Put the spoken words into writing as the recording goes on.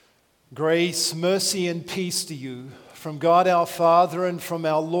Grace, mercy, and peace to you from God our Father and from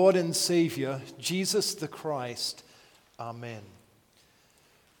our Lord and Savior, Jesus the Christ. Amen.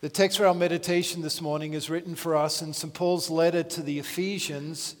 The text for our meditation this morning is written for us in St. Paul's letter to the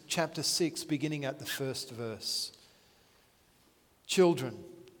Ephesians, chapter 6, beginning at the first verse. Children,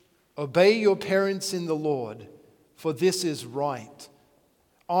 obey your parents in the Lord, for this is right.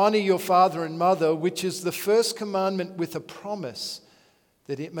 Honor your father and mother, which is the first commandment with a promise,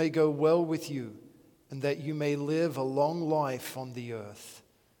 that it may go well with you, and that you may live a long life on the earth.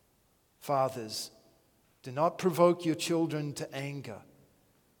 Fathers, do not provoke your children to anger,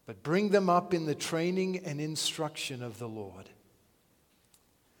 but bring them up in the training and instruction of the Lord.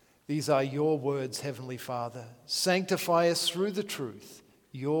 These are your words, Heavenly Father. Sanctify us through the truth.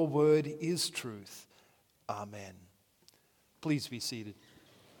 Your word is truth. Amen. Please be seated.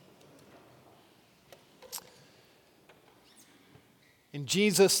 In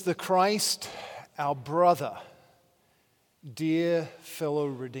Jesus the Christ, our brother, dear fellow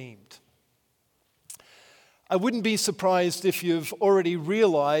redeemed. I wouldn't be surprised if you've already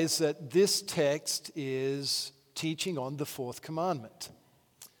realized that this text is teaching on the fourth commandment.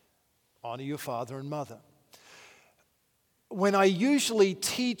 Honor your father and mother. When I usually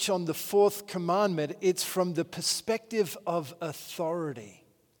teach on the fourth commandment, it's from the perspective of authority.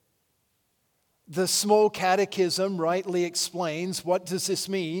 The small catechism rightly explains what does this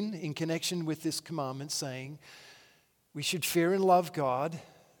mean in connection with this commandment, saying we should fear and love God,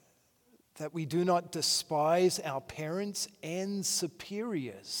 that we do not despise our parents and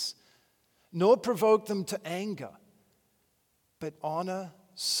superiors, nor provoke them to anger, but honor,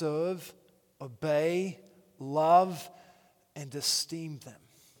 serve, obey, love, and esteem them.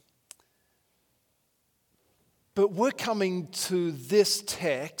 But we're coming to this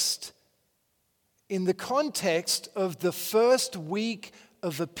text in the context of the first week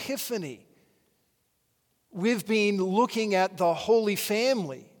of Epiphany. We've been looking at the Holy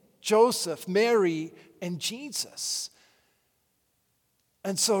Family, Joseph, Mary, and Jesus.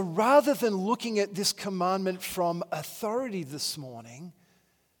 And so rather than looking at this commandment from authority this morning,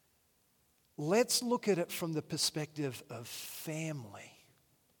 let's look at it from the perspective of family.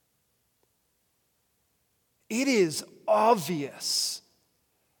 It is obvious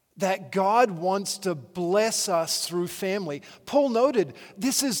that God wants to bless us through family. Paul noted,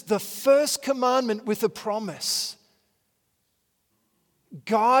 this is the first commandment with a promise.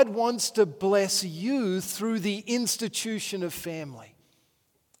 God wants to bless you through the institution of family.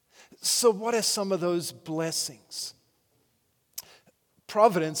 So what are some of those blessings?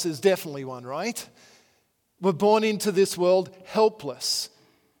 Providence is definitely one, right? We're born into this world helpless.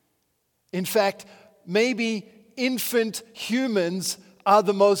 In fact, maybe infant humans are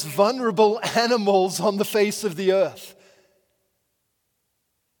the most vulnerable animals on the face of the earth.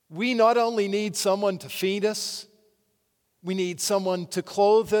 We not only need someone to feed us, we need someone to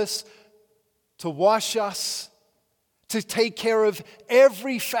clothe us, to wash us, to take care of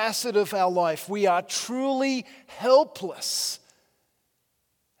every facet of our life. We are truly helpless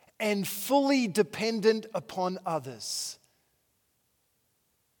and fully dependent upon others.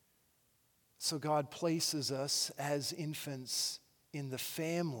 So God places us as infants in the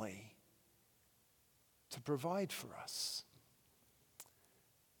family to provide for us.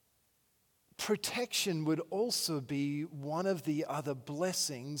 Protection would also be one of the other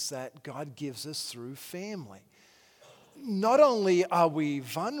blessings that God gives us through family. Not only are we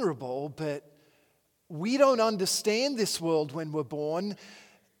vulnerable, but we don't understand this world when we're born,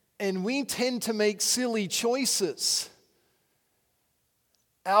 and we tend to make silly choices.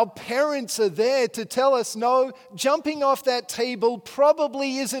 Our parents are there to tell us, no, jumping off that table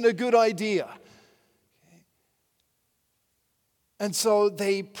probably isn't a good idea. And so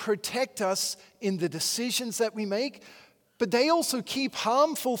they protect us in the decisions that we make, but they also keep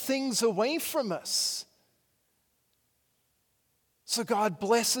harmful things away from us. So God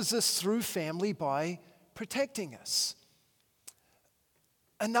blesses us through family by protecting us.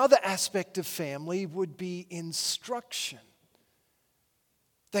 Another aspect of family would be instruction.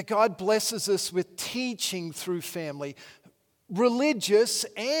 That God blesses us with teaching through family, religious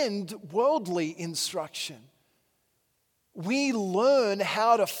and worldly instruction. We learn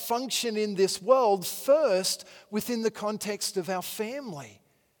how to function in this world first within the context of our family.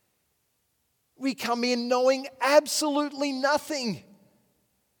 We come in knowing absolutely nothing.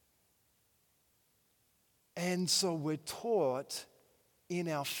 And so we're taught in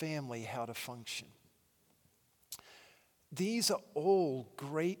our family how to function. These are all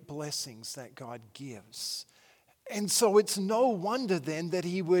great blessings that God gives. And so it's no wonder then that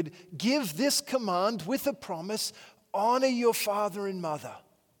he would give this command with a promise, honor your father and mother.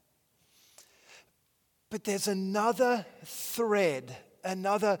 But there's another thread,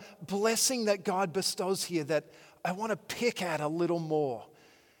 another blessing that God bestows here that I want to pick at a little more.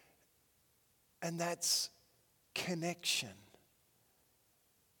 And that's connection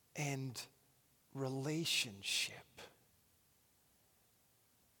and relationship.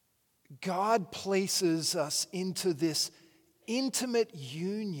 God places us into this intimate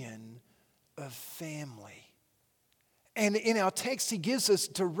union of family. And in our text, he gives us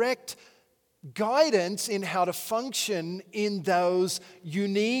direct guidance in how to function in those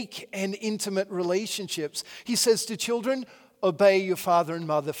unique and intimate relationships. He says to children, obey your father and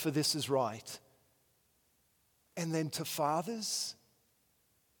mother, for this is right. And then to fathers,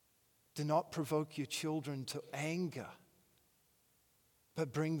 do not provoke your children to anger,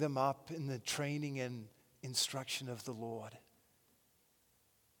 but bring them up in the training and instruction of the Lord.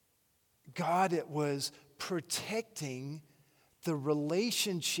 God was protecting the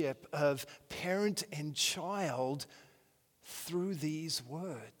relationship of parent and child through these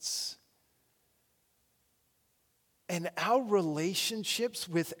words. And our relationships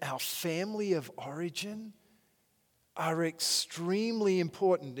with our family of origin are extremely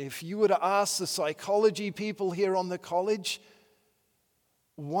important. If you were to ask the psychology people here on the college,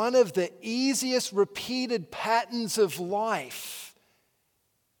 one of the easiest repeated patterns of life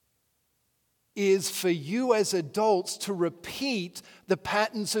is for you as adults to repeat the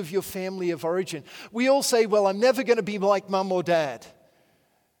patterns of your family of origin. We all say, well, I'm never going to be like mum or dad.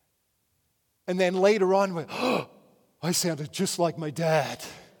 And then later on, we're, oh, I sounded just like my dad.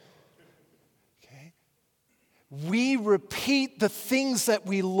 We repeat the things that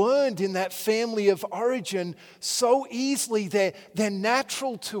we learned in that family of origin so easily. They're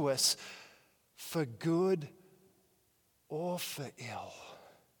natural to us, for good or for ill.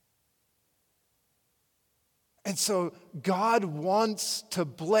 And so God wants to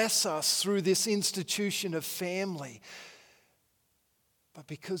bless us through this institution of family. But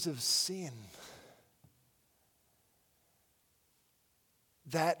because of sin,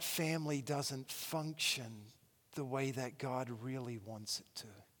 that family doesn't function the way that God really wants it to.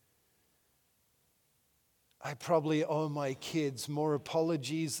 I probably owe my kids more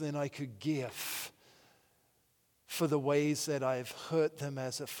apologies than I could give for the ways that I've hurt them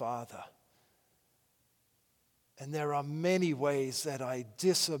as a father. And there are many ways that I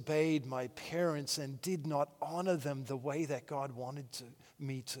disobeyed my parents and did not honor them the way that God wanted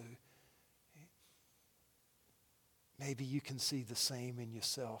me to. Maybe you can see the same in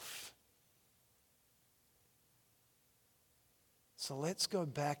yourself. So let's go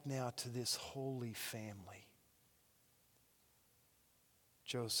back now to this holy family.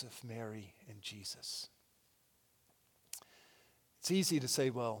 Joseph, Mary, and Jesus. It's easy to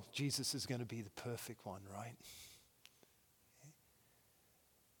say, well, Jesus is going to be the perfect one, right?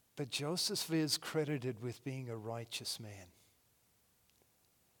 But Joseph is credited with being a righteous man.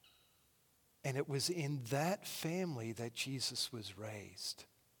 And it was in that family that Jesus was raised.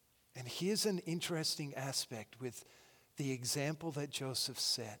 And here's an interesting aspect with the example that Joseph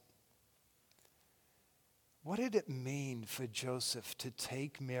set. What did it mean for Joseph to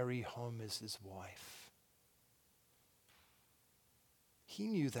take Mary home as his wife? He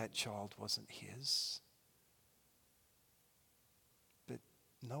knew that child wasn't his. But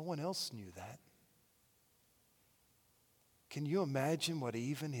no one else knew that. Can you imagine what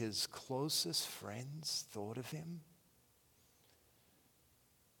even his closest friends thought of him?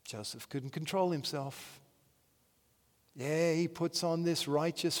 Joseph couldn't control himself. Yeah, he puts on this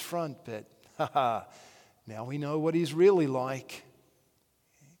righteous front, but now we know what he's really like.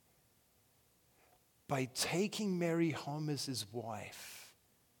 By taking Mary home as his wife,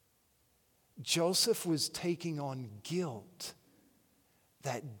 Joseph was taking on guilt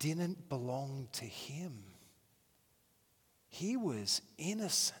that didn't belong to him. He was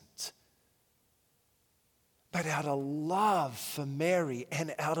innocent. But out of love for Mary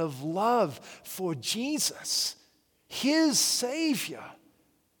and out of love for Jesus, his Savior,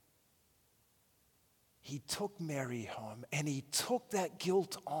 he took Mary home and he took that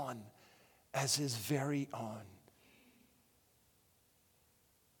guilt on as his very own.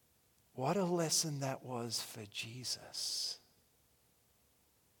 What a lesson that was for Jesus,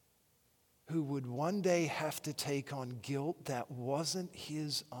 who would one day have to take on guilt that wasn't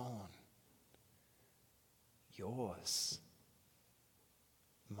his own. Yours,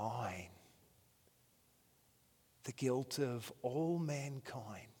 mine, the guilt of all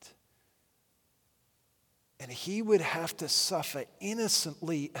mankind. And he would have to suffer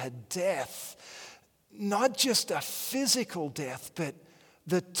innocently a death, not just a physical death, but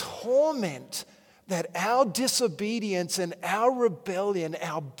the torment that our disobedience and our rebellion,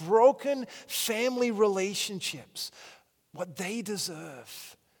 our broken family relationships, what they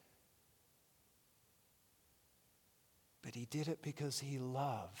deserve. But he did it because he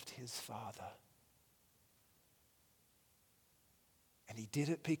loved his Father. And he did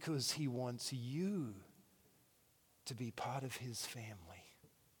it because he wants you to be part of his family.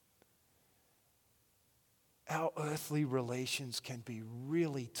 Our earthly relations can be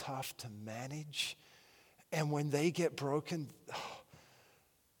really tough to manage. And when they get broken,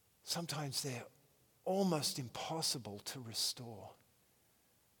 sometimes they're almost impossible to restore.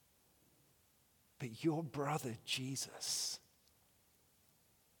 But your brother, Jesus,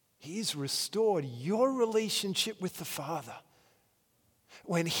 he's restored your relationship with the Father.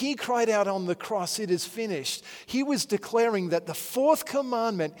 When he cried out on the cross, "It is finished," he was declaring that the fourth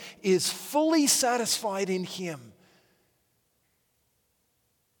commandment is fully satisfied in him.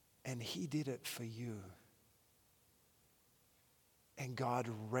 And he did it for you. And God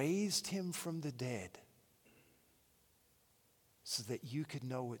raised him from the dead so that you could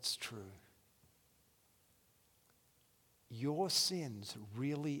know it's true. Your sins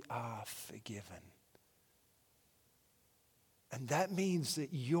really are forgiven. And that means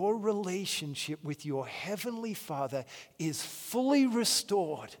that your relationship with your heavenly Father is fully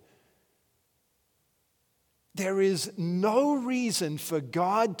restored. There is no reason for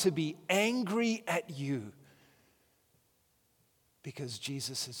God to be angry at you because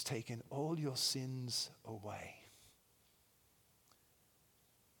Jesus has taken all your sins away.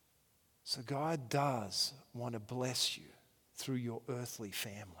 So God does want to bless you through your earthly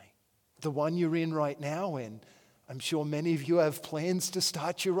family. The one you're in right now, and I'm sure many of you have plans to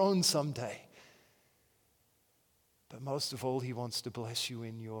start your own someday. But most of all, he wants to bless you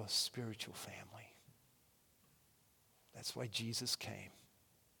in your spiritual family. That's why Jesus came.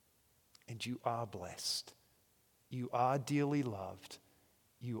 And you are blessed. You are dearly loved.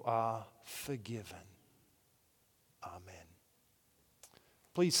 You are forgiven. Amen.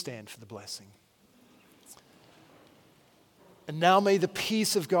 Please stand for the blessing. And now may the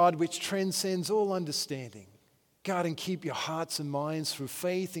peace of God, which transcends all understanding, guard and keep your hearts and minds through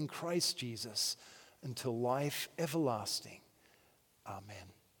faith in Christ Jesus until life everlasting.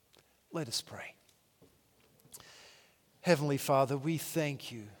 Amen. Let us pray. Heavenly Father, we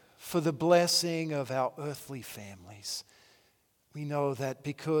thank you for the blessing of our earthly families. We know that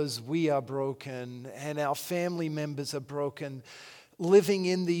because we are broken and our family members are broken, living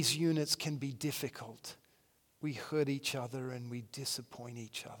in these units can be difficult. We hurt each other and we disappoint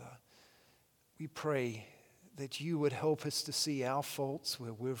each other. We pray that you would help us to see our faults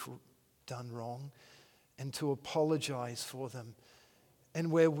where we've done wrong and to apologize for them.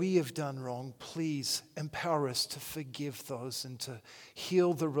 And where we have done wrong, please empower us to forgive those and to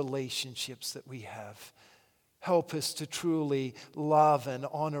heal the relationships that we have. Help us to truly love and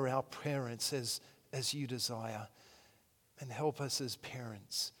honor our parents as you desire. And help us as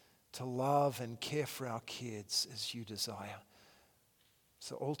parents to love and care for our kids as you desire.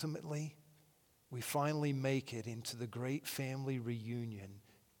 So ultimately, we finally make it into the great family reunion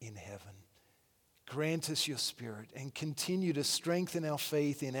in heaven. Grant us your Spirit and continue to strengthen our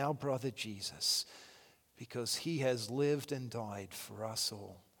faith in our brother Jesus, because he has lived and died for us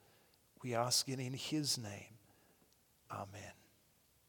all. We ask it in his name. Amen.